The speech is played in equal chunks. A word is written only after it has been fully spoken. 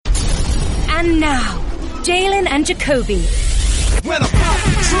And now, Jalen and Jacoby. When I pop the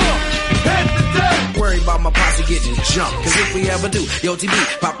trunk, head to death. Worry about my posse getting jumped. Cause if we ever do, yo,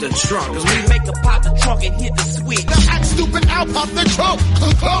 TB, pop the trunk. Cause we make a pop the trunk and hit the switch. Now act stupid, I'll pop the trunk. Now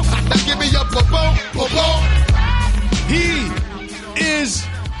give me a boom. He is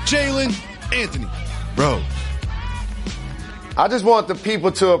Jalen Anthony. Bro. I just want the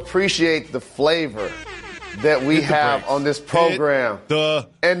people to appreciate the flavor that we have on this program. The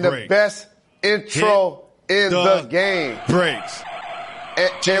best intro in the game. Breaks.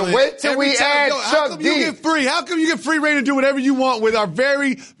 And wait till we add Chuck D. How come you get free reign to do whatever you want with our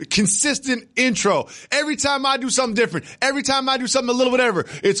very consistent intro? Every time I do something different, every time I do something a little whatever,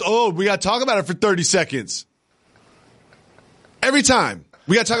 it's, we got to talk about it for 30 seconds. Every time.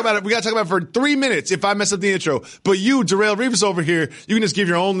 We got to talk about it. We got to talk about it for 3 minutes if I mess up the intro. But you, Darrell Revis over here, you can just give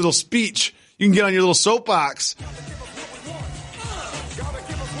your own little speech. You can get on your little soapbox.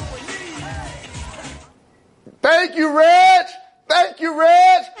 Thank you, Reg. Thank you,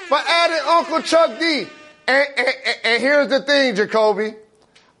 Reg, for adding Uncle Chuck D. And here's the thing, Jacoby.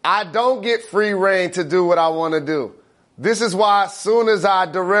 I don't get free reign to do what I want to do. This is why as soon as I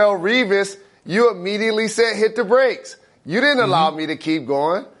Darrell Revis, you immediately said hit the brakes. You didn't allow me to keep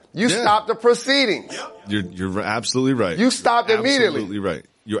going. You stopped the proceedings. You're absolutely right. You stopped immediately. Absolutely right.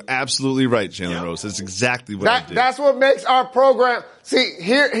 You're absolutely right, Jalen Rose. That's exactly what I did. That's what makes our program. See,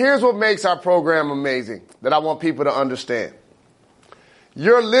 here's what makes our program amazing that I want people to understand.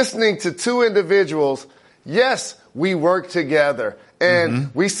 You're listening to two individuals. Yes, we work together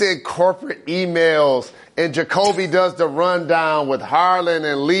and we send corporate emails and Jacoby does the rundown with Harlan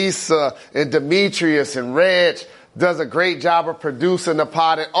and Lisa and Demetrius and Reg does a great job of producing the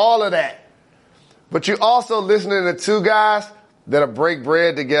pod and all of that. But you're also listening to two guys that'll break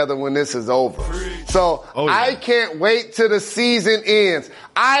bread together when this is over. So I can't wait till the season ends.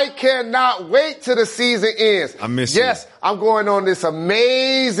 I cannot wait till the season ends. I miss you. Yes, I'm going on this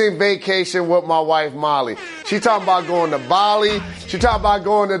amazing vacation with my wife, Molly. She talking about going to Bali. She talking about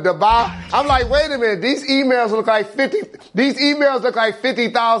going to Dubai. I'm like, wait a minute. These emails look like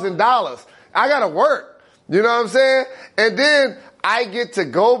 $50,000. I got to work. You know what I'm saying? And then I get to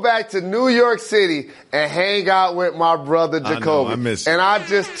go back to New York City and hang out with my brother Jacoby. I miss you. And I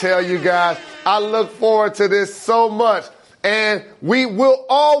just tell you guys, I look forward to this so much. And we will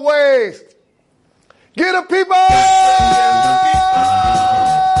always get the people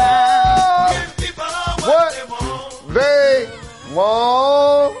what they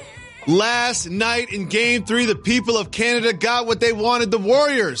want. Last night in Game 3, the people of Canada got what they wanted. The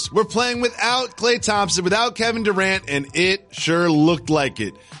Warriors were playing without Klay Thompson, without Kevin Durant, and it sure looked like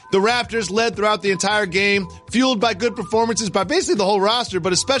it. The Raptors led throughout the entire game, fueled by good performances by basically the whole roster,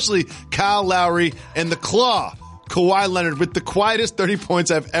 but especially Kyle Lowry and the Claw, Kawhi Leonard, with the quietest 30 points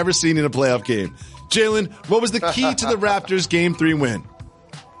I've ever seen in a playoff game. Jalen, what was the key to the Raptors' Game 3 win?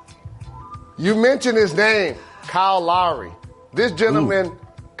 You mentioned his name, Kyle Lowry. This gentleman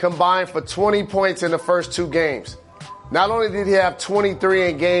combined for 20 points in the first two games. Not only did he have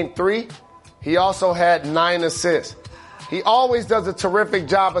 23 in Game 3, he also had 9 assists. He always does a terrific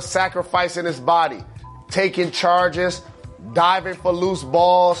job of sacrificing his body, taking charges, diving for loose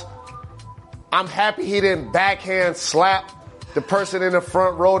balls. I'm happy he didn't backhand slap the person in the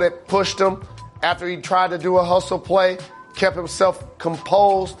front row that pushed him after he tried to do a hustle play, kept himself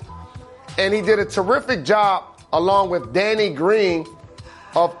composed. And he did a terrific job, along with Danny Green,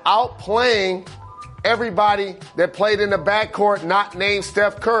 of outplaying everybody that played in the backcourt not named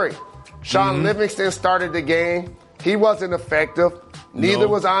Steph Curry. Sean Livingston started the game. He wasn't effective. Neither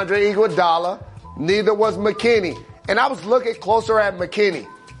was Andre Iguodala. Neither was McKinney. And I was looking closer at McKinney.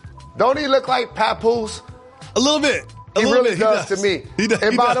 Don't he look like Papoose? A little bit. He really does to me.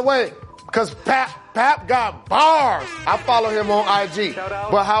 And by the way, because Pap got bars. I follow him on IG.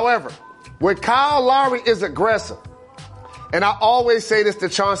 But however, when Kyle Lowry is aggressive, and I always say this to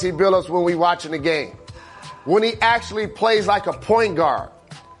Chauncey Billups when we watching the game, when he actually plays like a point guard,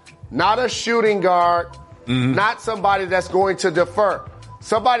 not a shooting guard, not somebody that's going to defer,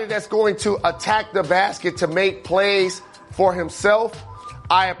 somebody that's going to attack the basket to make plays for himself.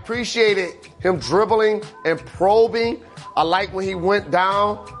 I appreciated him dribbling and probing. I like when he went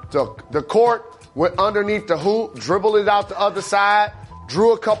down to the court, went underneath the hoop, dribbled it out the other side,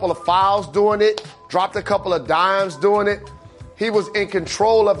 drew a couple of fouls doing it, dropped a couple of dimes doing it. He was in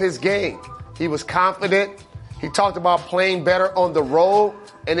control of his game. He was confident. He talked about playing better on the road,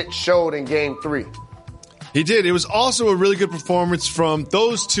 and it showed in Game 3. He did. It was also a really good performance from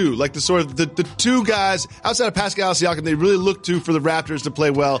those two, like the sort of the two guys outside of Pascal Siakam they really looked to for the Raptors to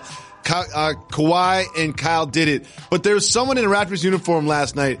play well. Kawhi and Kyle did it, but there was someone in a Raptors uniform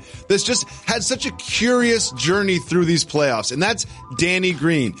last night that's just had such a curious journey through these playoffs, and that's Danny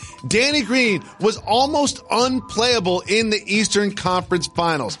Green. Danny Green was almost unplayable in the Eastern Conference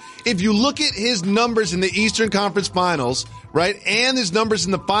Finals. If you look at his numbers in the Eastern Conference Finals, right, and his numbers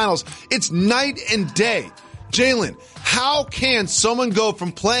in the finals, it's night and day. Jalen, how can someone go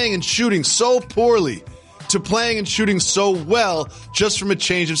from playing and shooting so poorly to playing and shooting so well just from a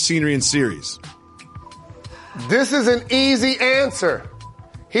change of scenery and series? This is an easy answer.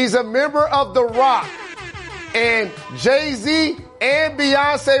 He's a member of The Rock. And Jay-Z and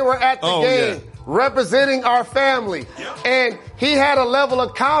Beyonce were at the game representing our family. And he had a level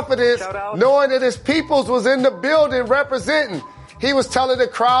of confidence knowing that his peoples was in the building representing. He was telling the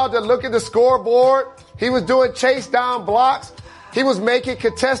crowd to look at the scoreboard. He was doing chase down blocks. He was making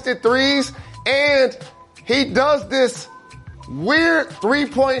contested threes. And he does this weird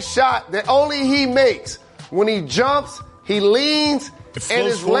three-point shot that only he makes. When he jumps, he leans, and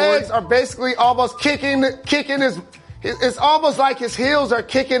his legs are basically almost kicking his, it's almost like his heels are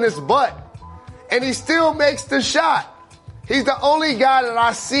kicking his butt. And he still makes the shot. He's the only guy that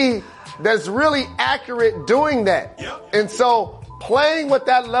I see that's really accurate doing that. And so playing with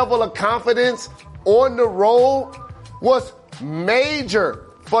that level of confidence on the road was major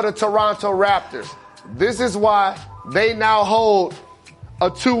for the Toronto Raptors. This is why they now hold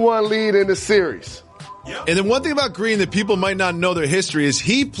a 2-1 lead in the series. And then one thing about Green that people might not know their history is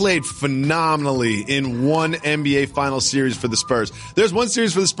he played phenomenally in one NBA Finals series for the Spurs. There's one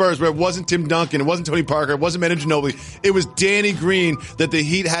series for the Spurs where it wasn't Tim Duncan, it wasn't Tony Parker, it wasn't Manu Ginobili. It was Danny Green that the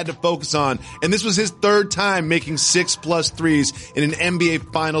Heat had to focus on. And this was his third time making 6+ threes in an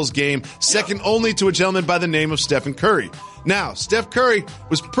NBA Finals game, second only to a gentleman by the name of Stephen Curry. Now, Steph Curry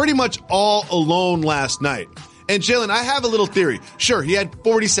was pretty much all alone last night. And Jalen, I have a little theory. Sure, he had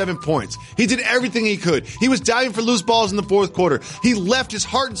 47 points. He did everything he could. He was diving for loose balls in the fourth quarter. He left his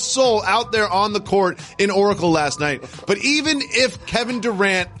heart and soul out there on the court in Oracle last night. But even if Kevin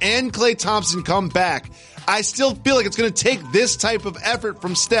Durant and Klay Thompson come back, I still feel like it's going to take this type of effort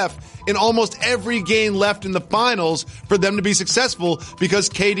from Steph in almost every game left in the finals for them to be successful because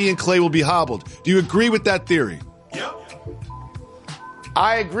KD and Klay will be hobbled. Do you agree with that theory?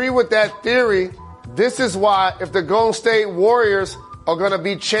 I agree with that theory. This is why if the Golden State Warriors are going to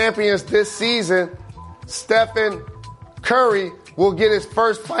be champions this season, Stephen Curry will get his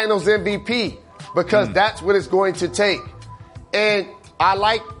first Finals MVP because that's what it's going to take. And I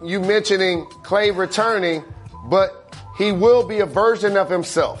like you mentioning Klay returning, but he will be a version of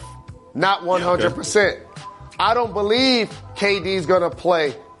himself, not 100%. I don't believe KD's going to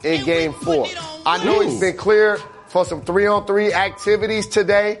play in Game 4. I know he's been cleared for some 3-on-3 activities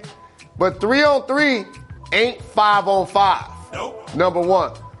today. But 3-on-3 ain't 5-on-5. Nope. Number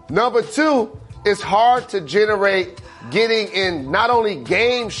one. Number two, it's hard to generate getting in not only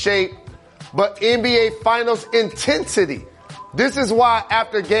game shape, but NBA Finals intensity. This is why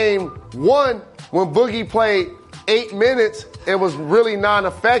after Game 1, when Boogie played 8 minutes, it was really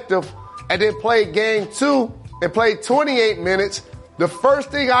non-effective, and then played Game 2 and played 28 minutes, the first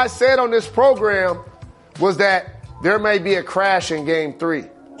thing I said on this program was that there may be a crash in Game 3.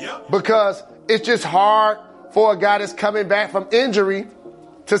 Because it's just hard for a guy that's coming back from injury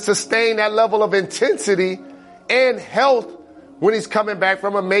to sustain that level of intensity and health when he's coming back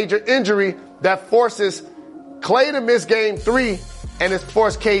from a major injury that forces Klay to miss Game 3 and it's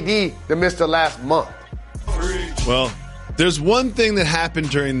forced KD to miss the last month. Well, there's one thing that happened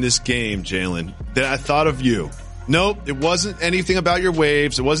during this game, Jalen, that I thought of you. Nope, it wasn't anything about your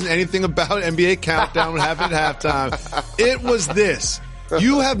waves. It wasn't anything about NBA Countdown, what happened at halftime. It was this.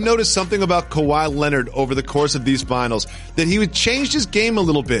 You have noticed something about Kawhi Leonard over the course of these finals, that he had changed his game a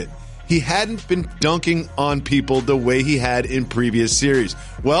little bit. He hadn't been dunking on people the way he had in previous series.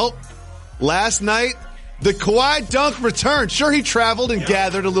 Well, last night, the Kawhi dunk returned. Sure, he traveled and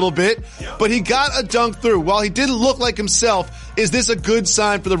gathered a little bit, but he got a dunk through. While he didn't look like himself, is this a good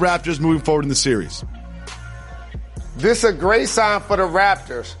sign for the Raptors moving forward in the series? This is a great sign for the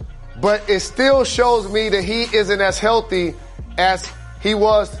Raptors, but it still shows me that he isn't as healthy as he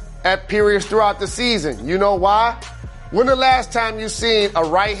was at periods throughout the season. You know why? When the last time you seen a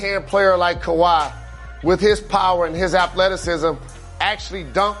right-hand player like Kawhi with his power and his athleticism actually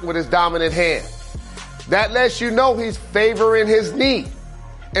dunk with his dominant hand? That lets you know he's favoring his knee.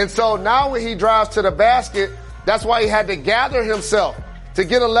 And so now when he drives to the basket, that's why he had to gather himself to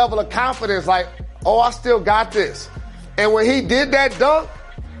get a level of confidence like, oh, I still got this. And when he did that dunk,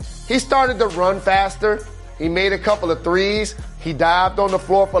 he started to run faster. He made a couple of threes. He dived on the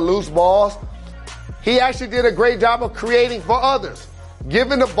floor for loose balls. He actually did a great job of creating for others.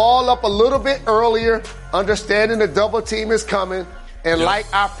 giving the ball up a little bit earlier, understanding the double team is coming, and like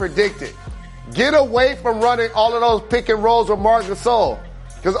I predicted, get away from running all of those pick and rolls with Marc Gasol,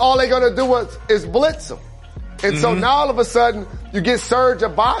 because all they're going to do is blitz him. And so now all of a sudden, you get Serge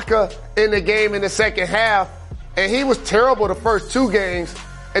Ibaka in the game in the second half, and he was terrible the first 2 games.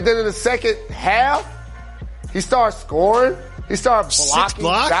 And then in the second half, he started scoring. He started blocking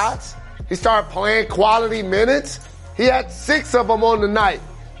shots. He started playing quality minutes. He had 6 of them on the night.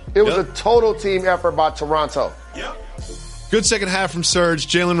 It was a total team effort by Toronto. Good second half from Serge.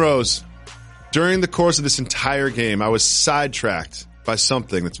 Jalen Rose. During the course of this entire game, I was sidetracked by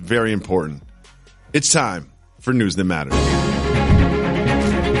something that's very important. It's time for News That Matters.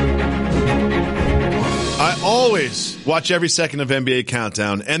 I always watch every second of NBA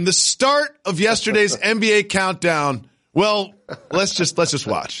Countdown, and the start of yesterday's NBA Countdown, well, let's just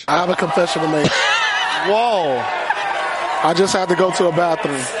watch. I have a confession to make. Whoa. I just had to go to a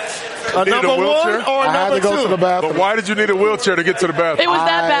bathroom. A number one or I had to go to the bathroom. But why did you need a wheelchair to get to the bathroom? It was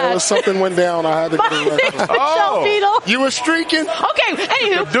that bad. It was something went down. I had to go to the bathroom. You were streaking? Okay,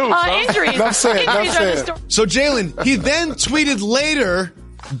 anywho, injuries. Enough said, Injuries enough are the said. story. So Jalen, he then tweeted later,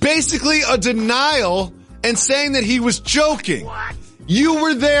 basically a denial and saying that he was joking. You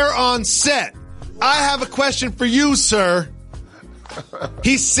were there on set. I have a question for you, sir.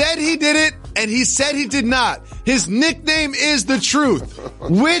 He said he did it, and he said he did not. His nickname is The Truth.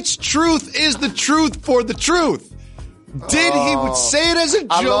 Which truth is the truth for the truth? Did he would say it as a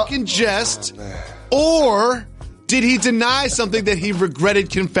joke and jest, or did he deny something that he regretted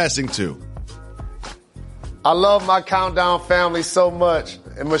confessing to? I love my Countdown family so much,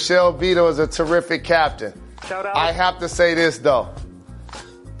 and Michelle Vito is a terrific captain. Shout out. I have to say this, though.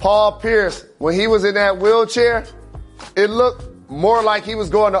 Paul Pierce, when he was in that wheelchair, it looked more like he was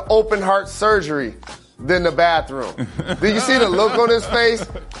going to open heart surgery than the bathroom. Did you see the look on his face?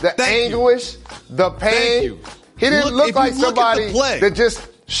 The anguish, the pain? He didn't look like somebody that just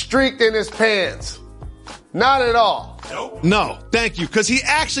streaked in his pants. Not at all. No, thank you, because he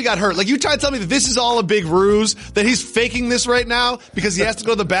actually got hurt. Like, you try to tell me that this is all a big ruse, that he's faking this right now because he has to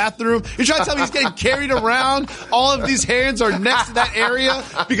go to the bathroom. You're trying to tell me he's getting carried around, all of these hands are next to that area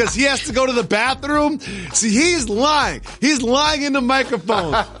because he has to go to the bathroom? See, he's lying. He's lying in the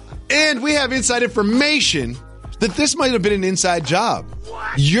microphone. And we have inside information that this might have been an inside job.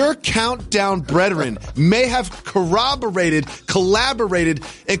 Your Countdown brethren may have corroborated, collaborated,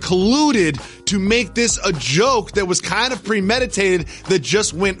 and colluded to make this a joke that was kind of premeditated that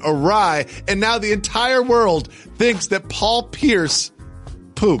just went awry. And now the entire world thinks that Paul Pierce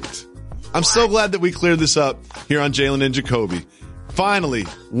pooped. I'm so glad that we cleared this up here on Jalen and Jacoby. Finally,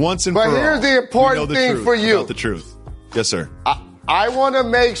 once and for all. But here's the important thing for you. About the truth. Yes, sir. I want to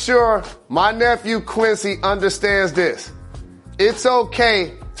make sure my nephew Quincy understands this. It's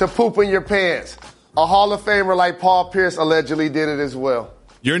okay to poop in your pants. A Hall of Famer like Paul Pierce allegedly did it as well.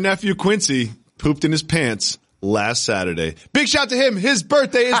 Your nephew Quincy pooped in his pants last Saturday. Big shout to him. His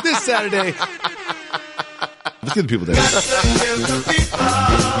birthday is this Saturday. Look at the people there.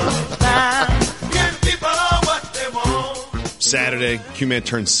 Saturday, Q-Man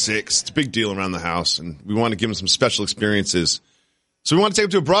turns 6. It's a big deal around the house, and we want to give him some special experiences. So we want to take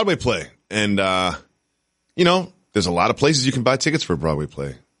him to a Broadway play. And, there's a lot of places you can buy tickets for a Broadway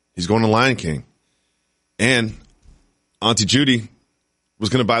play. He's going to Lion King. And Auntie Judy was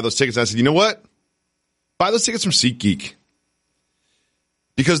going to buy those tickets. I said, you know what? Buy those tickets from SeatGeek.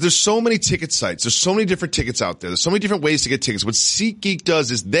 Because there's so many ticket sites. There's so many different tickets out there. There's so many different ways to get tickets. What SeatGeek does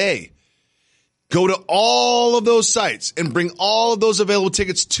is they go to all of those sites and bring all of those available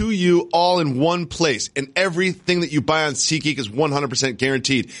tickets to you all in one place. And everything that you buy on SeatGeek is 100%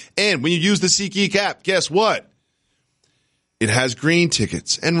 guaranteed. And when you use the SeatGeek app, guess what? It has green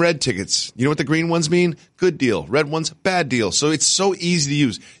tickets and red tickets. You know what the green ones mean? Good deal. Red ones, bad deal. So it's so easy to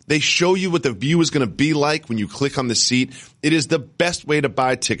use. They show you what the view is going to be like when you click on the seat. It is the best way to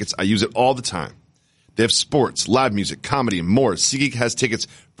buy tickets. I use it all the time. They have sports, live music, comedy, and more. SeatGeek has tickets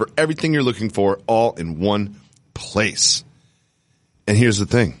for everything you're looking for, all in one place. And here's the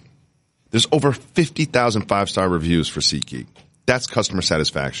thing. There's over 50,000 five-star reviews for SeatGeek. That's customer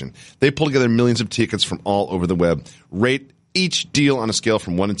satisfaction. They pull together millions of tickets from all over the web. Rate each deal on a scale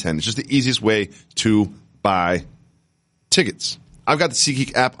from 1 to 10. It's just the easiest way to buy tickets. I've got the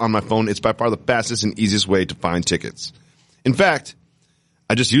SeatGeek app on my phone. It's by far the fastest and easiest way to find tickets. In fact,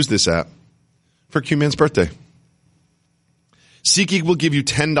 I just used this app for Q-Man's birthday. SeatGeek will give you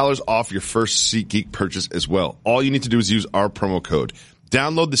 $10 off your first SeatGeek purchase as well. All you need to do is use our promo code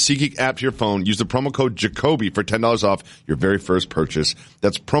Download the SeatGeek app to your phone. Use the promo code Jacoby for $10 off your very first purchase.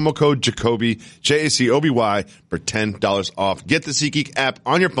 That's promo code Jacoby, Jacoby, for $10 off. Get the SeatGeek app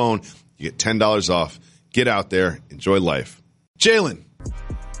on your phone. You get $10 off. Get out there. Enjoy life. Jalen,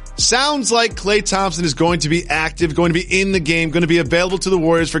 sounds like Klay Thompson is going to be active, going to be in the game, going to be available to the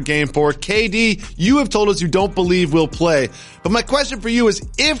Warriors for Game 4. KD, you have told us you don't believe will play. But my question for you is,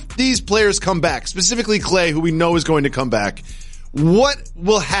 if these players come back, specifically Klay, who we know is going to come back, what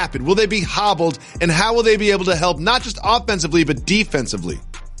will happen? Will they be hobbled, and how will they be able to help, not just offensively, but defensively?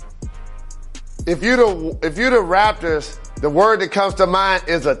 If you're the Raptors, the word that comes to mind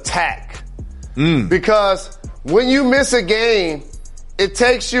is attack. Because when you miss a game, it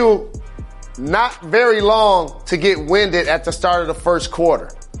takes you not very long to get winded at the start of the first quarter.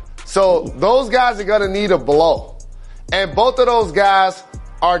 So those guys are going to need a blow. And both of those guys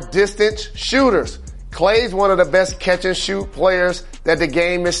are distance shooters. Klay's one of the best catch and shoot players that the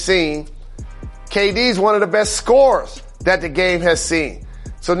game has seen. KD's one of the best scorers that the game has seen.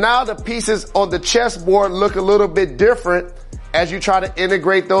 So now the pieces on the chessboard look a little bit different as you try to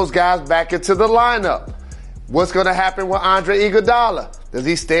integrate those guys back into the lineup. What's going to happen with Andre Iguodala? Does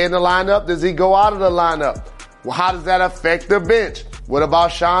he stay in the lineup? Does he go out of the lineup? Well, how does that affect the bench? What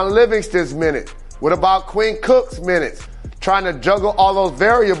about Sean Livingston's minutes? What about Quinn Cook's minutes? Trying to juggle all those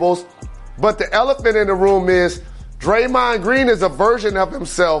variables. But the elephant in the room is Draymond Green is a version of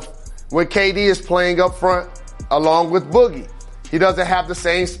himself when KD is playing up front along with Boogie. He doesn't have the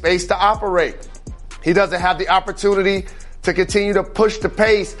same space to operate. He doesn't have the opportunity to continue to push the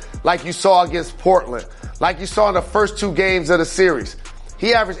pace like you saw against Portland, like you saw in the first 2 games of the series.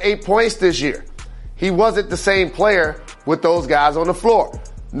 He averaged 8 points this year. He wasn't the same player with those guys on the floor.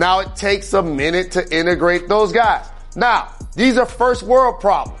 Now it takes a minute to integrate those guys. Now, these are first world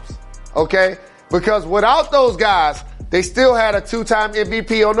problems. Okay? Because without those guys, they still had a 2-time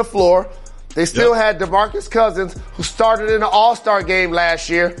MVP on the floor. They still had DeMarcus Cousins, who started in the All-Star game last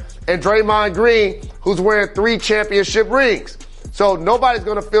year, and Draymond Green, who's wearing 3 championship rings. So nobody's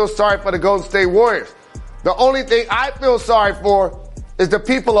going to feel sorry for the Golden State Warriors. The only thing I feel sorry for is the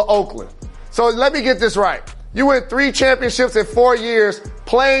people of Oakland. So let me get this right. You win 3 championships in 4 years,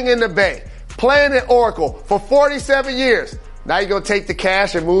 playing in the Bay, playing in Oracle for 47 years. Now you're going to take the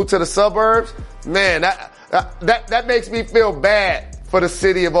cash and move to the suburbs? Man, that makes me feel bad for the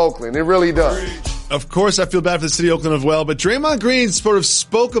city of Oakland. It really does. Of course, I feel bad for the city of Oakland as well, but Draymond Green sort of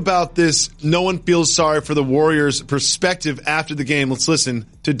spoke about this no one feels sorry for the Warriors perspective after the game. Let's listen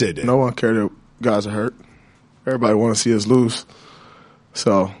to Day-Day. No one cared that guys are hurt. Everybody want to see us lose.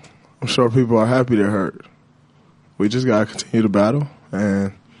 So I'm sure people are happy they're hurt. We just got to continue to battle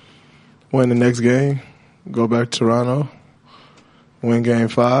and win the next game, go back to Toronto, win Game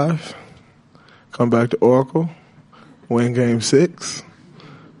 5, come back to Oracle, win Game 6,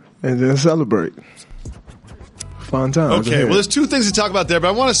 and then celebrate. Fun time. Okay, well, there's 2 things to talk about there, but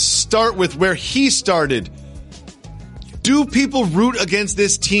I want to start with where he started. Do people root against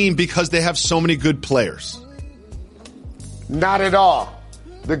this team because they have so many good players? Not at all.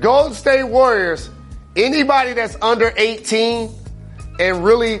 The Golden State Warriors, anybody that's under 18 and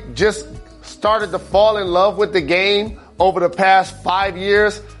really just started to fall in love with the game over the past 5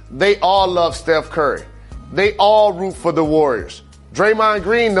 years, they all love Steph Curry. They all root for the Warriors. Draymond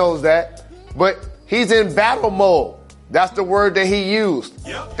Green knows that, but he's in battle mode. That's the word that he used.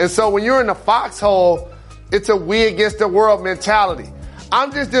 Yep. And so when you're in the foxhole, it's a we against the world mentality.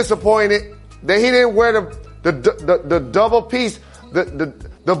 I'm just disappointed that he didn't wear the double piece,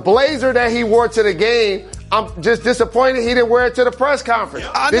 the blazer that he wore to the game. I'm just disappointed he didn't wear it to the press conference.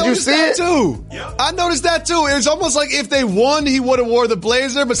 Yep. Did you see it? Too. Yep. I noticed that too. It was almost like if they won, he would have wore the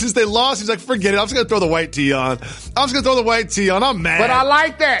blazer, but since they lost, he's like, forget it. I'm just going to throw the white tee on. I'm mad. But I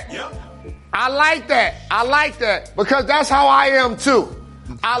like that. Yep. I like that because that's how I am too.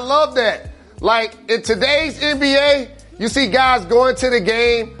 I love that. Like in today's NBA, you see guys going to the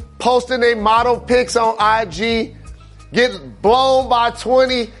game, posting their model pics on IG, get blown by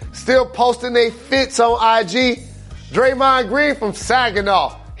 20, still posting their fits on IG. Draymond Green from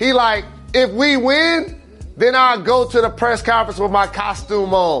Saginaw, he like, if we win, then I'll go to the press conference with my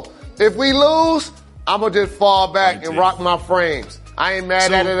costume on. If we lose, I'm going to just fall back and rock my frames. I ain't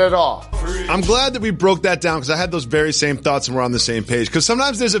mad at it at all. I'm glad that we broke that down because I had those very same thoughts and we're on the same page. Because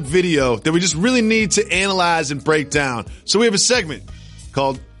sometimes there's a video that we just really need to analyze and break down. So we have a segment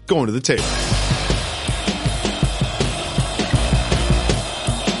called Going to the Table.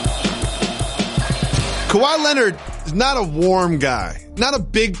 Kawhi Leonard is not a warm guy, not a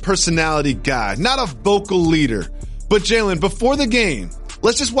big personality guy, not a vocal leader. But Jalen, before the game,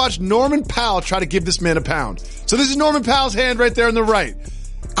 Let's just watch Norman Powell try to give this man a pound. So this is Norman Powell's hand right there on the right.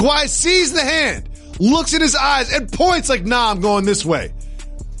 Kawhi sees the hand, looks in his eyes, and points like, nah, I'm going this way.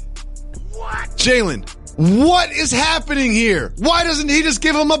 What? Jalen, what is happening here? Why doesn't he just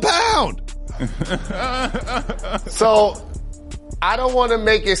give him a pound? So, I don't want to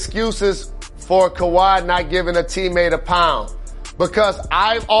make excuses for Kawhi not giving a teammate a pound, because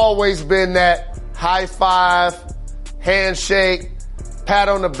I've always been that high five, handshake, pat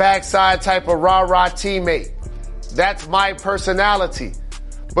on the backside type of rah-rah teammate. That's my personality.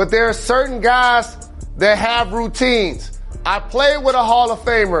 But there are certain guys that have routines. I played with a Hall of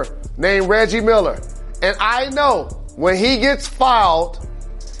Famer named Reggie Miller, and I know when he gets fouled,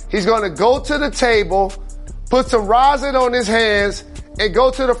 he's going to go to the table, put some rosin on his hands, and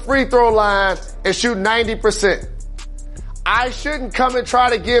go to the free throw line and shoot 90%. I shouldn't come and try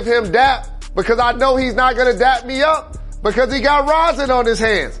to give him dap, because I know he's not going to dap me up because he got rosin on his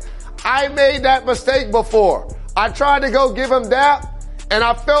hands. I made that mistake before. I tried to go give him dap, and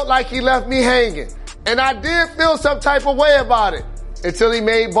I felt like he left me hanging. And I did feel some type of way about it until he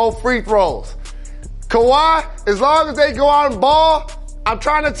made both free throws. Kawhi, as long as they go out and ball, I'm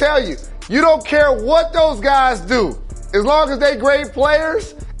trying to tell you, you don't care what those guys do. As long as they great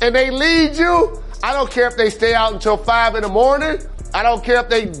players and they lead you, I don't care if they stay out until 5 in the morning. I don't care if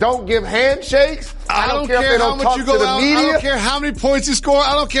they don't give handshakes. I don't care if they don't talk to the media. I don't care how many points you score.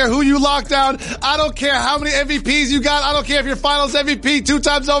 I don't care who you lock down. I don't care how many MVPs you got. I don't care if you're finals MVP 2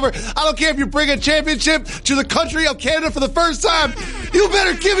 times over. I don't care if you bring a championship to the country of Canada for the first time. You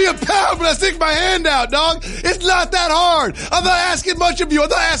better give me a pound when I stick my hand out, dog. It's not that hard. I'm not asking much of you. I'm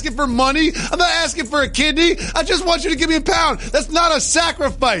not asking for money. I'm not asking for a kidney. I just want you to give me a pound. That's not a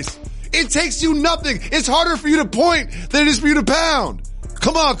sacrifice. It takes you nothing. It's harder for you to point than it is for you to pound.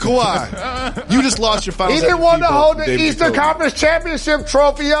 Come on, Kawhi. You just lost your finals. He didn't want to hold the Eastern Conference Championship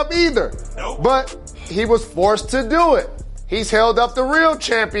trophy up either. Nope. But he was forced to do it. He's held up the real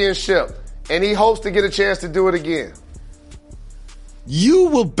championship, and he hopes to get a chance to do it again. You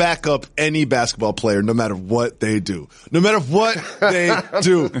will back up any basketball player no matter what they do. No matter what they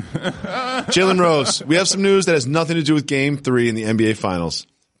do. Jalen Rose, we have some news that has nothing to do with Game 3 in the NBA Finals.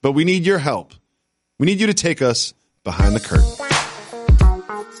 But we need your help. We need you to take us behind the curtain.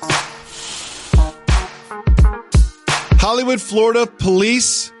 Hollywood, Florida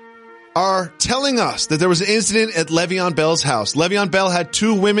police are telling us that there was an incident at Le'Veon Bell's house. Le'Veon Bell had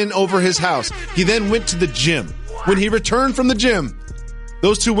 2 women over his house. He then went to the gym. When he returned from the gym,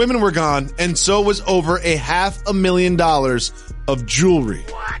 those 2 women were gone, and so was over $500,000 of jewelry.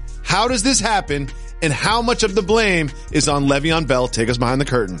 How does this happen? And how much of the blame is on Le'Veon Bell? Take us behind the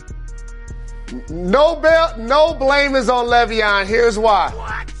curtain. No blame is on Le'Veon. Here's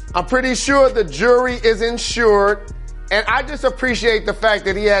why. I'm pretty sure the jury is insured. And I just appreciate the fact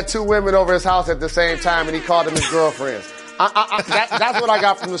that he had 2 women over his house at the same time and he called them his girlfriends. That's what I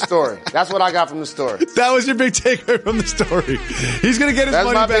got from the story. That's what I got from the story. That was your big takeaway from the story. He's going to get his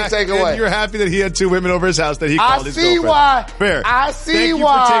money back. That's my big takeaway. And you're happy that he had 2 women over his house that he called his girlfriend. Fair. I see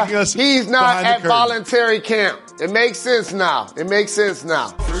why he's not at voluntary camp. It makes sense now.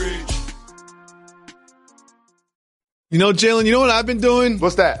 You know, Jalen, you know what I've been doing?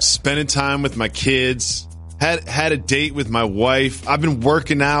 What's that? Spending time with my kids. Had a date with my wife. I've been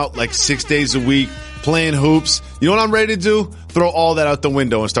working out like 6 days a week, playing hoops. You know what I'm ready to do? Throw all that out the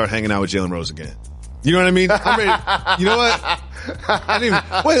window and start hanging out with Jalen Rose again. You know what I mean? I'm ready. You know what? I didn't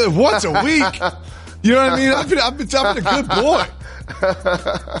even, wait, once a week. You know what I mean? I've been a good boy.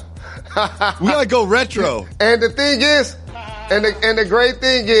 We gotta go retro. And the thing is, and the great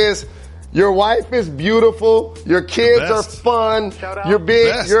thing is, your wife is beautiful. Your kids are fun. You're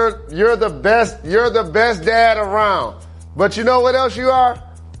big. You're the best. You're the best dad around. But you know what else you are?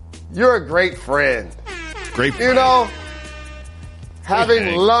 You're a great friend. Great friend. You know,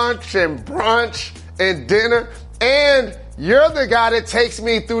 having lunch and brunch and dinner. And you're the guy that takes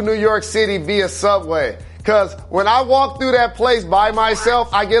me through New York City via subway. Because when I walk through that place by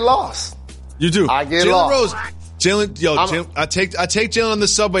myself, I get lost. You do. I get lost. Jalen, I take Jalen on the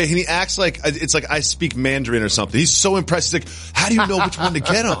subway and he acts like it's like I speak Mandarin or something. He's so impressed. He's like, how do you know which one to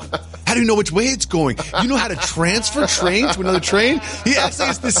get on? How do you know which way it's going? You know how to transfer train to another train? He acts like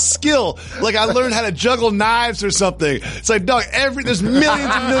it's this skill. Like I learned how to juggle knives or something. It's like, dog, there's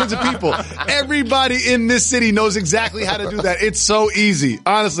millions and millions of people. Everybody in this city knows exactly how to do that. It's so easy.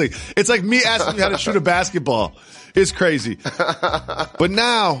 Honestly. It's like me asking you how to shoot a basketball. It's crazy. But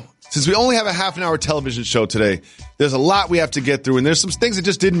now, since we only have a half an hour television show today, there's a lot we have to get through, and there's some things that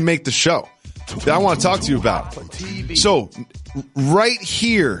just didn't make the show that I want to talk to you about. So, right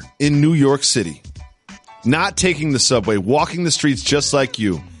here in New York City, not taking the subway, walking the streets just like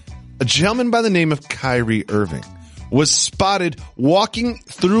you. A gentleman by the name of Kyrie Irving was spotted walking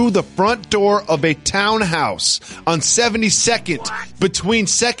through the front door of a townhouse on 72nd between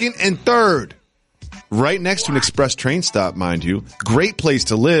 2nd and 3rd. Right next to an express train stop, mind you. Great place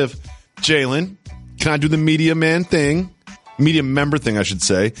to live. Jalen, can I do the media man thing? Media member thing, I should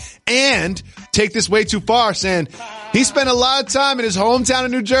say. And take this way too far, saying he spent a lot of time in his hometown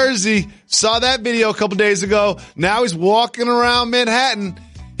of New Jersey. Saw that video a couple days ago. Now he's walking around Manhattan.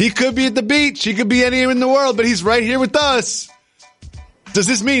 He could be at the beach. He could be anywhere in the world, but he's right here with us. Does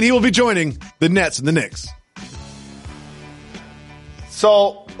this mean he will be joining the Nets and the Knicks?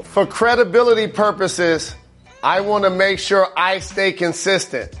 So, for credibility purposes, I want to make sure I stay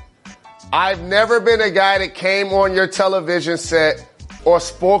consistent. I've never been a guy that came on your television set or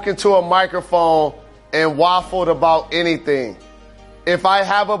spoken to a microphone and waffled about anything. If I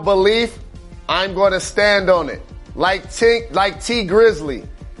have a belief, I'm going to stand on it. Like T Grizzly,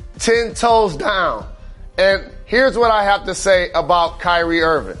 10 toes down. And here's what I have to say about Kyrie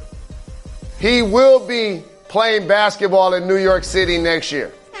Irving. He will be playing basketball in New York City next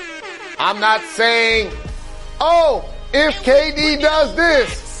year. I'm not saying, if KD does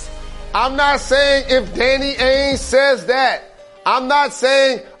this. I'm not saying if Danny Ainge says that. I'm not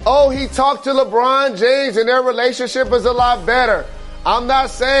saying, he talked to LeBron James and their relationship is a lot better. I'm not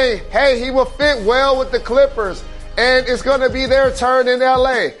saying, hey, he will fit well with the Clippers and it's going to be their turn in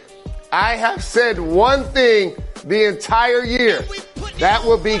LA. I have said one thing the entire year. That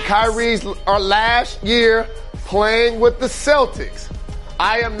will be Kyrie's last year playing with the Celtics.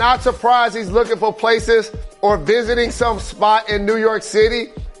 I am not surprised he's looking for places or visiting some spot in New York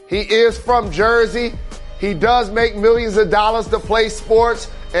City. He is from Jersey. He does make millions of dollars to play sports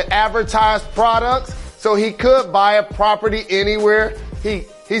and advertise products, so he could buy a property anywhere.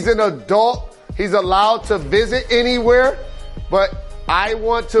 He's an adult. He's allowed to visit anywhere, but I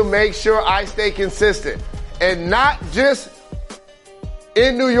want to make sure I stay consistent and not just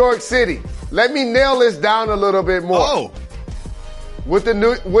in New York City. Let me nail this down a little bit more. With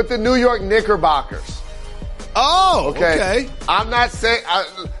the New York Knickerbockers. Okay. I'm not saying.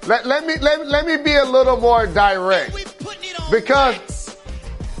 Let me be a little more direct, because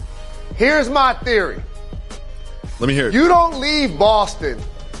here's my theory. Let me hear it. You don't leave Boston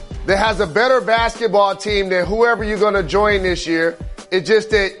that has a better basketball team than whoever you're going to join this year. It's just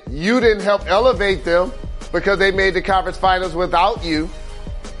that you didn't help elevate them because they made the conference finals without you.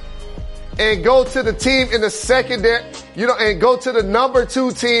 And go to the team in the secondary, and go to the number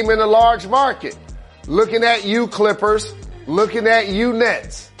 2 team in a large market. Looking at you, Clippers. Looking at you,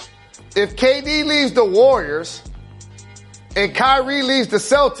 Nets. If KD leaves the Warriors and Kyrie leaves the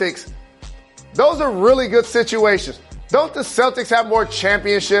Celtics, those are really good situations. Don't the Celtics have more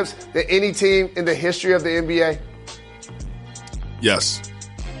championships than any team in the history of the NBA? Yes.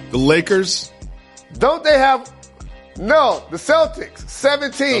 The Lakers? Don't they have? No, the Celtics,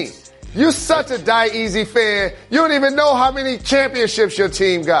 17. You're such a die-easy fan. You don't even know how many championships your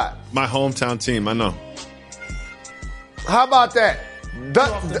team got. My hometown team, I know. How about that?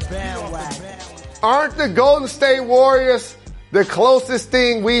 Aren't the Golden State Warriors the closest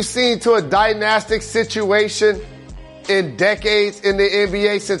thing we've seen to a dynastic situation in decades in the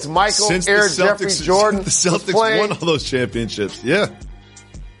NBA since Jeffrey Jordan the Celtics won all those championships? Yeah.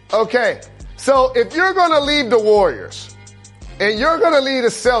 Okay. So if you're going to leave the Warriors and you're going to leave the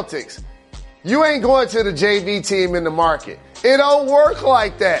Celtics, you ain't going to the JV team in the market. It don't work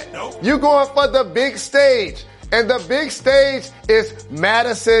like that. Nope. You're going for the big stage. And the big stage is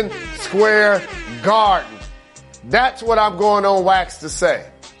Madison Square Garden. That's what I'm going on wax to say.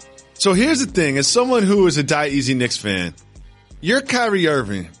 So here's the thing. As someone who is a die-easy Knicks fan, you're Kyrie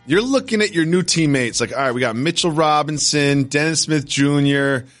Irving. You're looking at your new teammates. Like, all right, we got Mitchell Robinson, Dennis Smith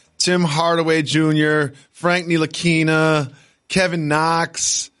Jr., Tim Hardaway Jr., Frank Ntilikina, Kevin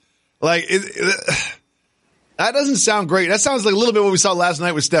Knox. Like, that doesn't sound great. That sounds like a little bit what we saw last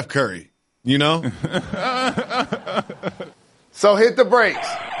night with Steph Curry, you know? So hit the brakes.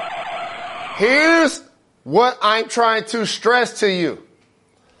 Here's what I'm trying to stress to you.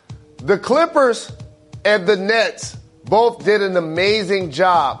 The Clippers and the Nets both did an amazing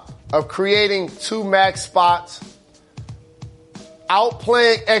job of creating 2 max spots,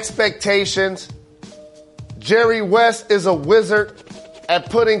 outplaying expectations. Jerry West is a wizard at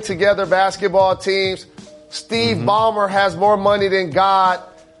putting together basketball teams. Steve Ballmer has more money than God.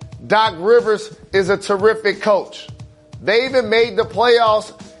 Doc Rivers is a terrific coach. They even made the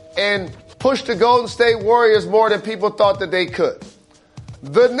playoffs and pushed the Golden State Warriors more than people thought that they could.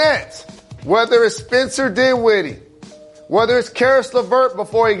 The Nets, whether it's Spencer Dinwiddie, whether it's Karis LeVert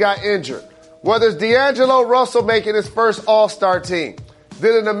before he got injured, whether it's D'Angelo Russell making his first All-Star team,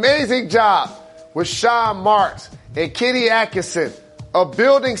 did an amazing job with Sean Marks and Kenny Atkinson of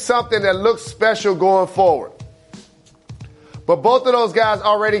building something that looks special going forward. But both of those guys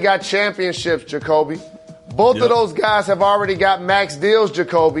already got championships, Jacoby. Both of those guys have already got max deals,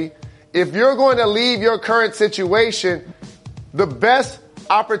 Jacoby. If you're going to leave your current situation, the best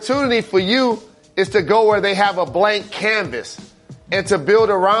opportunity for you is to go where they have a blank canvas and to build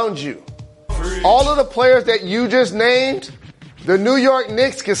around you. All of the players that you just named, the New York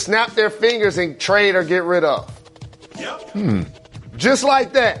Knicks can snap their fingers and trade or get rid of. Just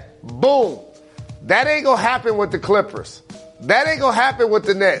like that. Boom. That ain't going to happen with the Clippers. That ain't going to happen with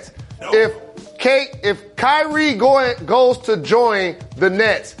the Nets. Nope. If Kyrie goes to join the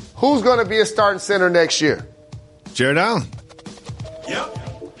Nets, who's going to be a starting center next year? Jared Allen.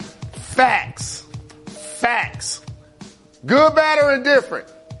 Facts. Good, bad, or indifferent.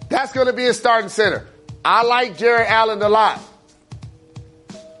 That's going to be a starting center. I like Jared Allen a lot.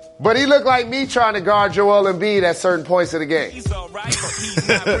 But he looked like me trying to guard Joel Embiid at certain points of the game. He's all right, but he's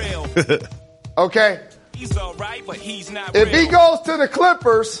not real. Okay? He's all right, but he's not If real. he goes to the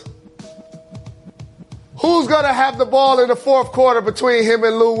Clippers, who's going to have the ball in the fourth quarter between him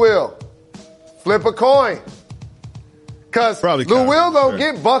and Lou Will? Flip a coin. Because Lou Will going to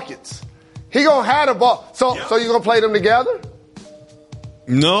get buckets. He going to have the ball. So you going to play them together?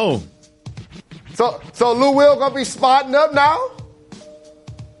 No. So Lou Will going to be spotting up now?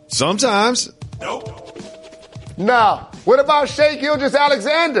 Sometimes. Nope. Now, what about Shai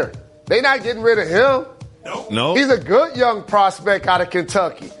Gilgeous-Alexander? They not getting rid of him. Nope. No. He's a good young prospect out of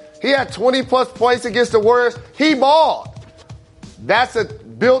Kentucky. He had 20-plus points against the Warriors. He balled. That's a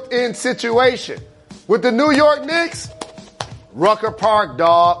built-in situation. With the New York Knicks, Rucker Park,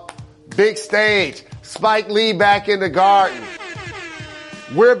 dog. Big stage. Spike Lee back in the Garden.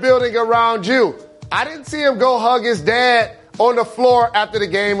 We're building around you. I didn't see him go hug his dad on the floor after the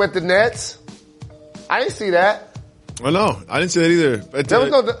game at the Nets. I didn't see that. Oh, no. I didn't see that either.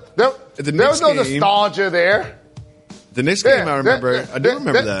 There was no nostalgia there. The Knicks game, I remember. I do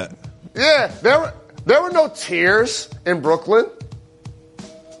remember that. Yeah, there were no tears in Brooklyn.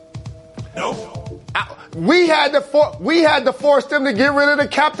 Nope. We had to force them to get rid of the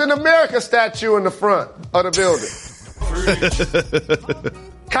Captain America statue in the front of the building.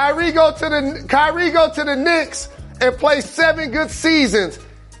 Kyrie go to the Knicks and play 7 good seasons.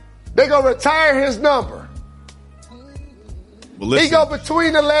 They gonna retire his number. Well, he go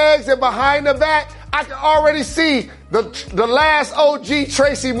between the legs and behind the back. I can already see the last OG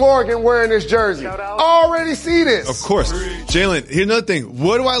Tracy Morgan wearing this jersey. Already see this. Of course. Jalen, here's another thing.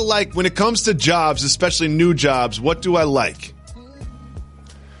 What do I like when it comes to jobs, especially new jobs? What do I like?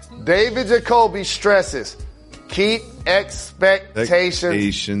 David Jacoby stresses, keep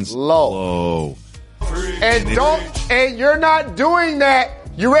expectations low. And you're not doing that.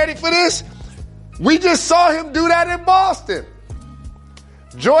 You ready for this? We just saw him do that in Boston.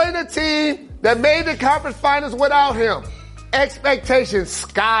 Join a team that made the conference finals without him. Expectations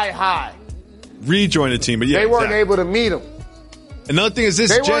sky high. Rejoin the team, but they weren't able to meet him. Another thing is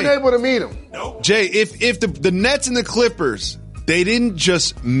this, They weren't able to meet him. Nope. Jay, if the Nets and the Clippers, they didn't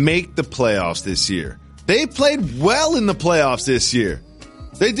just make the playoffs this year. They played well in the playoffs this year.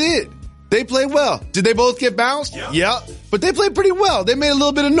 They did. They played well. Did they both get bounced? Yeah. But they played pretty well. They made a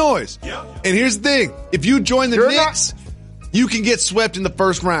little bit of noise. Yeah. And here's the thing. If you join the Knicks, you can get swept in the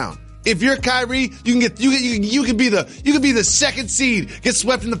first round. If you're Kyrie, you can be the second seed, get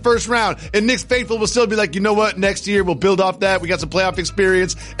swept in the first round, and Knicks faithful will still be like, you know what? Next year we'll build off that. We got some playoff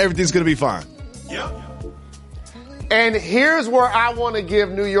experience. Everything's going to be fine. Yeah. And here's where I want to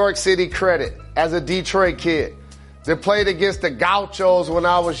give New York City credit as a Detroit kid. They played against the Gauchos when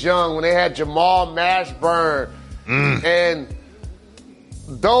I was young, when they had Jamal Mashburn and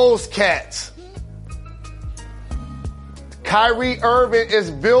those cats. Kyrie Irving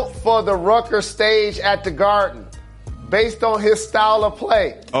is built for the Rucker stage at the Garden based on his style of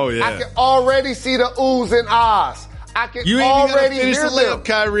play. Oh, yeah. I can already see the oohs and ahs. I can already finish hear the layup, them.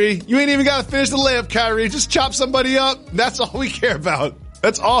 Kyrie. You ain't even got to finish the layup, Kyrie. Just chop somebody up. That's all we care about.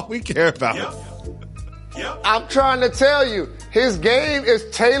 That's all we care about. Yep. I'm trying to tell you, his game is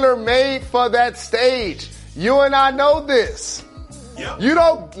tailor-made for that stage. You and I know this. Yep. You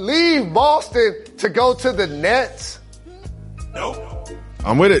don't leave Boston to go to the Nets. Nope.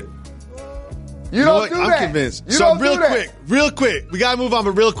 I'm with it. You don't do that. I'm convinced. You So don't real do that. quick. We got to move on,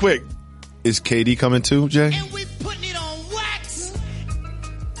 but real quick. Is KD coming too, Jay? And we putting it on wax.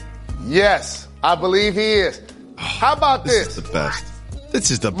 Yes, I believe he is. How about this? This is the best.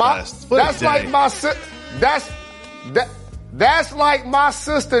 This is the best. That's like my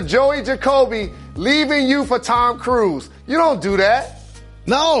sister, Joey Jacoby, leaving you for Tom Cruise. You don't do that.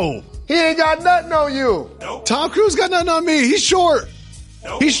 No. He ain't got nothing on you. Nope. Tom Cruise got nothing on me. He's short.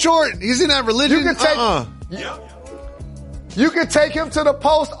 Nope. He's short. He's in that religion. You can take him to the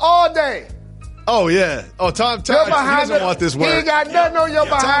post all day. Oh, yeah. Oh, Tom he doesn't want this work. He ain't got nothing on your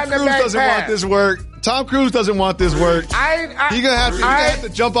behind the back Tom Cruise doesn't want this work. Tom Cruise doesn't want this work. You're going to have to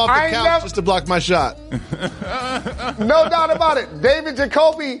jump off the couch just to block my shot. No doubt about it. David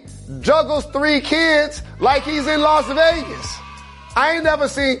Jacoby juggles 3 kids like he's in Las Vegas. I ain't never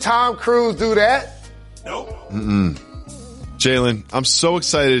seen Tom Cruise do that. Nope. Jalen, I'm so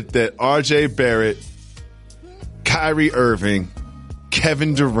excited that R.J. Barrett, Kyrie Irving,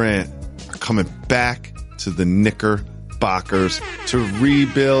 Kevin Durant are coming back to the Knickerbockers to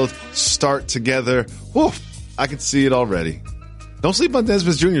rebuild, start together. Woof, I can see it already. Don't sleep on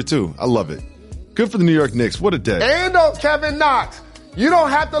Desmond Jr. too. I love it. Good for the New York Knicks. What a day. And on Kevin Knox. You don't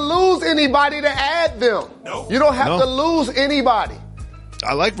have to lose anybody to add them. No. You don't have to lose anybody.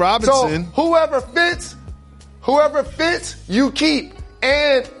 I like Robinson. So whoever fits, you keep.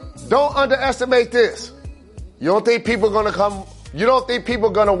 And don't underestimate this. You don't think people are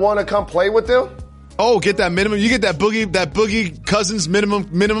gonna want to come play with them? Oh, get that minimum. You get that Boogie Cousins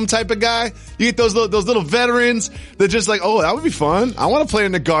minimum type of guy. You get those little veterans that just like, oh, that would be fun. I want to play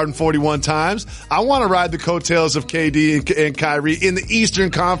in the Garden 41 times. I want to ride the coattails of KD and Kyrie in the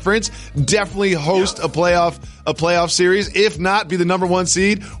Eastern Conference. Definitely host a playoff series. If not, be the number 1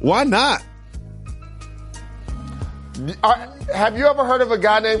 seed. Why not? Have you ever heard of a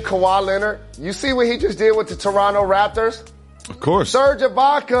guy named Kawhi Leonard? You see what he just did with the Toronto Raptors? Of course. Serge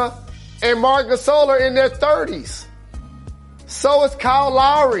Ibaka and Marc Gasol are in their 30s. So is Kyle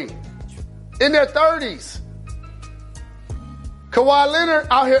Lowry in their 30s. Kawhi Leonard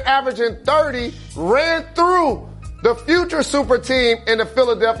out here averaging 30, ran through the future super team in the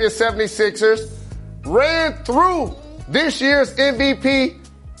Philadelphia 76ers, ran through this year's MVP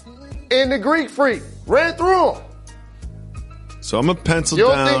in the Greek Freak, ran through them. So I'm going to pencil you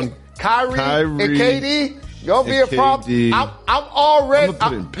don't down think Kyrie and KD gonna be a problem? I'm already.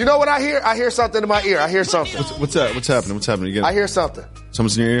 You know what I hear? I hear something in my ear. I hear something. What's that? What's happening? What's happening? I hear something.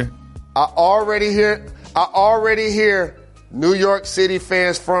 Someone's in your ear? I already hear New York City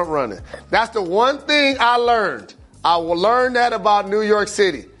fans front running. That's the one thing I learned. I will learn that about New York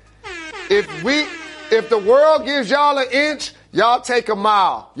City. If the world gives y'all an inch, y'all take a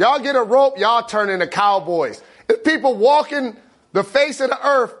mile. Y'all get a rope, y'all turn into cowboys. It's people walking the face of the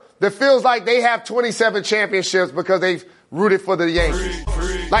earth that feels like they have 27 championships because they've rooted for the Yankees.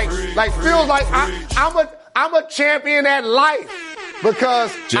 Feels like I'm a champion at life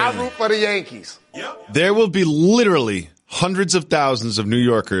because I root for the Yankees. There will be literally hundreds of thousands of New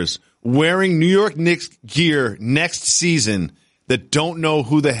Yorkers wearing New York Knicks gear next season that don't know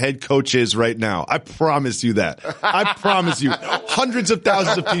who the head coach is right now. I promise you that. I promise you. Hundreds of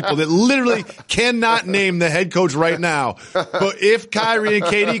thousands of people that literally cannot name the head coach right now. But if Kyrie and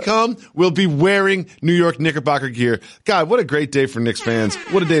KD come, we'll be wearing New York Knickerbocker gear. God, what a great day for Knicks fans.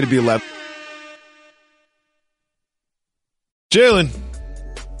 What a day to be alive. Jalen,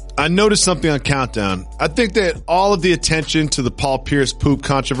 I noticed something on Countdown. I think that all of the attention to the Paul Pierce poop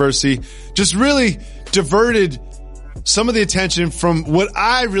controversy just really diverted some of the attention from what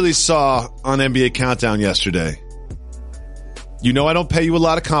I really saw on NBA Countdown yesterday. You know I don't pay you a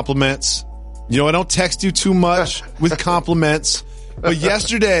lot of compliments. You know I don't text you too much with compliments. But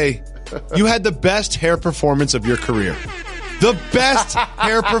yesterday, you had the best hair performance of your career. The best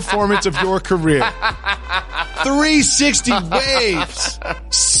hair performance of your career. 360 waves,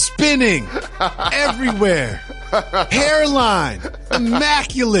 spinning everywhere. Hairline,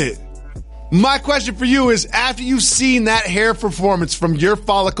 immaculate. My question for you is, after you've seen that hair performance from your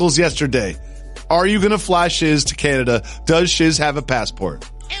follicles yesterday, are you going to fly Shiz to Canada? Does Shiz have a passport?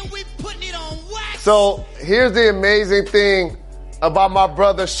 And we putting it on wax. So here's the amazing thing about my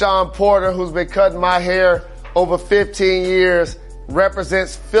brother Sean Porter, who's been cutting my hair over 15 years,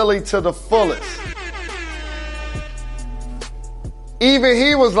 represents Philly to the fullest. Even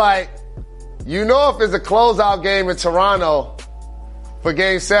he was like, you know, if it's a closeout game in Toronto for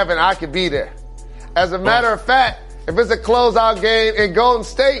Game 7, I could be there. As a matter of fact, if it's a closeout game in Golden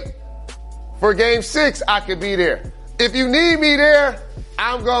State for Game 6, I could be there. If you need me there,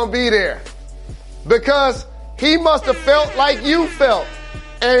 I'm going to be there. Because he must have felt like you felt.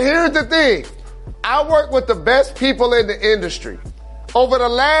 And here's the thing. I work with the best people in the industry. Over the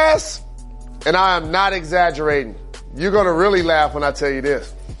last, and I am not exaggerating, you're going to really laugh when I tell you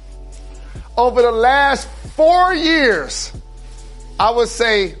this. Over the last 4 years, I would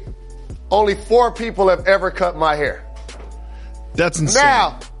say only 4 people have ever cut my hair. That's insane.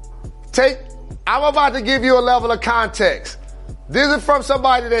 Now, I'm about to give you a level of context. This is from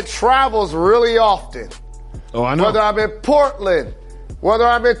somebody that travels really often. Oh, I know. Whether I'm in Portland, whether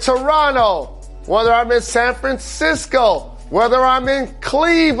I'm in Toronto, whether I'm in San Francisco, whether I'm in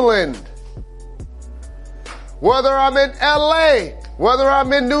Cleveland, whether I'm in LA, whether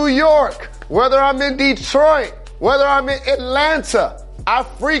I'm in New York, whether I'm in Detroit, whether I'm in Atlanta. I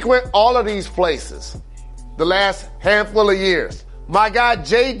frequent all of these places the last handful of years. My guy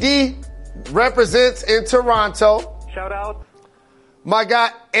JD represents in Toronto. Shout out. My guy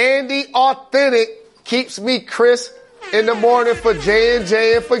Andy Authentic keeps me crisp in the morning for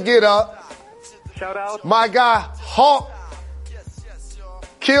J&J and for Get Up. Shout out. My guy Hawk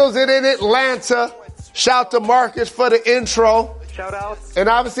kills it in Atlanta. Shout to Marcus for the intro. Shout out. And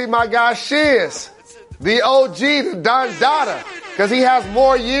obviously my guy Shiz, the OG, the Don Dada, because he has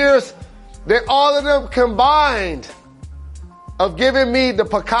more years than all of them combined of giving me the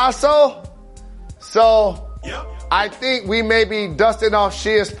Picasso. So I think we may be dusting off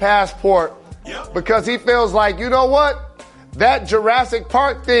Shiz's passport because he feels like, you know what? That Jurassic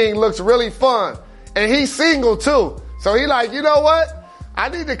Park thing looks really fun. And he's single too. So he like, you know what? I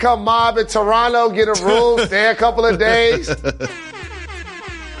need to come mob in Toronto, get a room, stay a couple of days.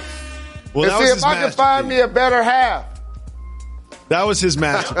 Well, and see if I can find me a better half. That was his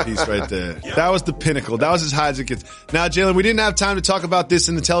masterpiece right there. That was the pinnacle. That was as high as it gets. Now, Jalen, we didn't have time to talk about this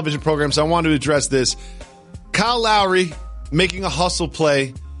in the television program, so I wanted to address this. Kyle Lowry making a hustle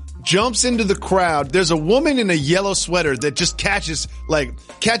play, jumps into the crowd. There's a woman in a yellow sweater that just catches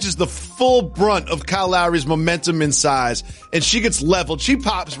the full brunt of Kyle Lowry's momentum and size, and she gets leveled. She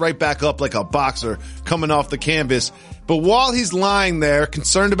pops right back up like a boxer coming off the canvas. But while he's lying there,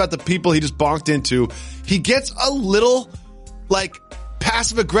 concerned about the people he just bonked into, he gets a little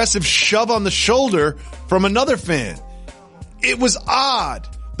passive-aggressive shove on the shoulder from another fan. It was odd.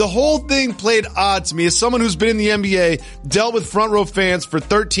 The whole thing played odd to me. As someone who's been in the NBA, dealt with front row fans for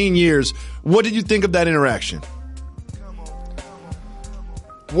 13 years, what did you think of that interaction?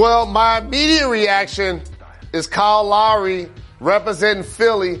 Well, my immediate reaction is Kyle Lowry representing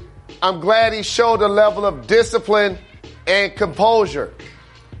Philly. I'm glad he showed a level of discipline and composure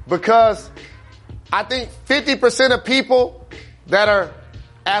because I think 50% of people that are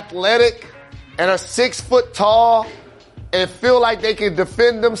athletic and are 6 foot tall and feel like they can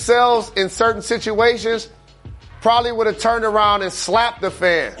defend themselves in certain situations probably would have turned around and slapped the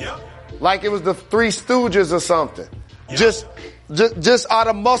fan like it was the Three Stooges or something. Just out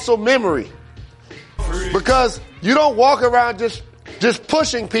of muscle memory. Because you don't walk around just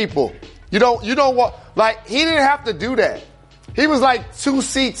pushing people. You don't walk like he didn't have to do that. He was like 2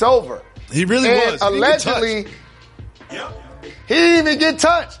 seats over. He really and was. Allegedly, he didn't even get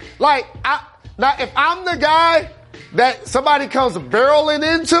touched. Now if I'm the guy that somebody comes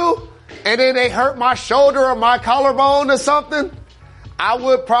barreling into and then they hurt my shoulder or my collarbone or something, I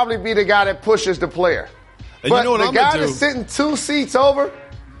would probably be the guy that pushes the player. And but you know what the guy that's sitting 2 seats over,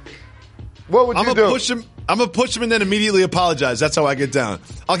 what would you do? I'm going to push him and then immediately apologize. That's how I get down.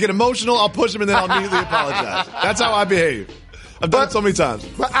 I'll get emotional, I'll push him, and then I'll immediately apologize. That's how I behave. I've done it so many times.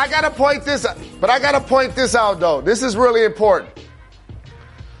 But I got to point this out, though. This is really important.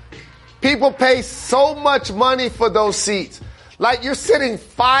 People pay so much money for those seats. Like you're sitting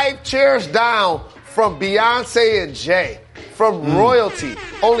 5 chairs down from Beyonce and Jay, from royalty.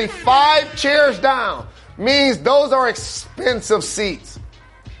 Only 5 chairs down means those are expensive seats.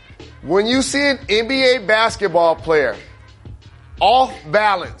 When you see an NBA basketball player off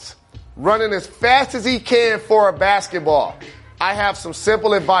balance, running as fast as he can for a basketball, I have some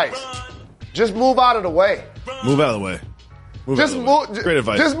simple advice. Just move out of the way. Move out of the way. Great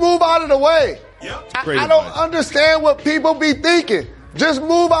advice. Just move out of the way. I don't understand what people be thinking. Just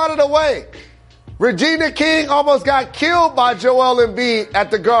move out of the way. Regina King almost got killed by Joel Embiid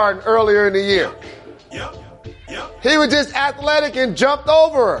at the Garden earlier in the year. He was just athletic and jumped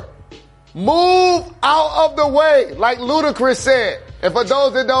over her. Move out of the way, like Ludacris said. And for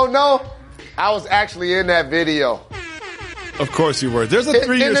those that don't know, I was actually in that video. Of course you were. There's a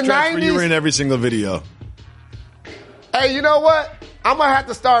 3-year stretch where you were in every single video. Hey, you know what? I'm going to have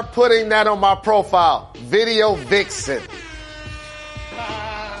to start putting that on my profile. Video Vixen.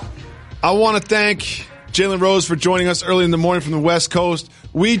 I want to thank Jalen Rose for joining us early in the morning from the West Coast.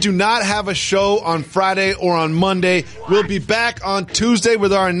 We do not have a show on Friday or on Monday. We'll be back on Tuesday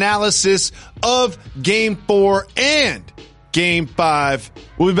with our analysis of Game 4 and Game 5.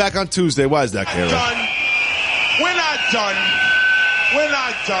 We'll be back on Tuesday. Why is that, Kayla? We're not done. We're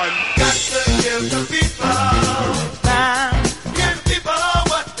not done. Got to give the people time. Give people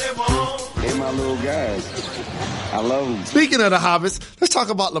what they want. Hey, my little guys. I love him. Speaking of the Hobbits, let's talk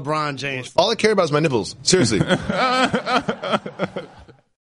about LeBron James. All I care about is my nipples. Seriously.